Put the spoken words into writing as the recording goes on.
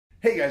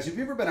Hey guys, have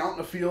you ever been out in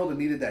the field and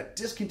needed that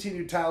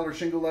discontinued tile or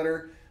shingle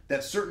letter,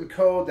 that certain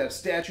code, that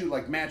statute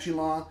like matching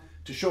law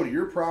to show to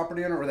your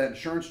property owner or that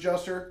insurance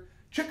adjuster?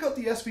 Check out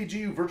the SVG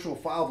U Virtual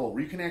File Vault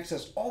where you can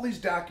access all these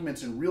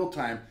documents in real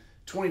time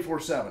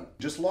 24/7.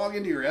 Just log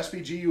into your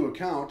SVG U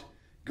account,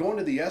 go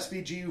into the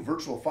SVG U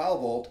Virtual File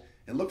Vault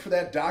and look for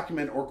that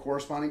document or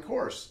corresponding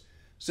course.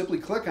 Simply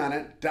click on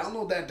it,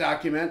 download that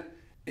document,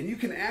 and you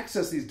can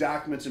access these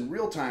documents in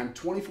real time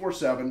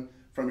 24/7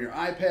 from your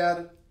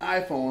iPad,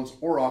 iPhones,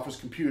 or office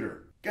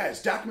computer.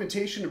 Guys,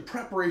 documentation and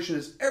preparation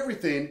is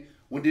everything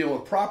when dealing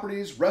with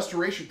properties,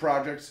 restoration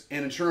projects,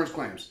 and insurance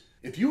claims.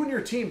 If you and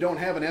your team don't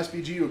have an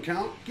SVG U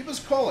account, give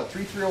us a call at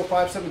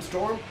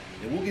 330-57-STORM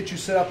and we'll get you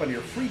set up on your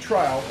free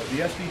trial of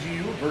the SVG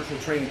U Virtual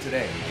Training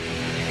today.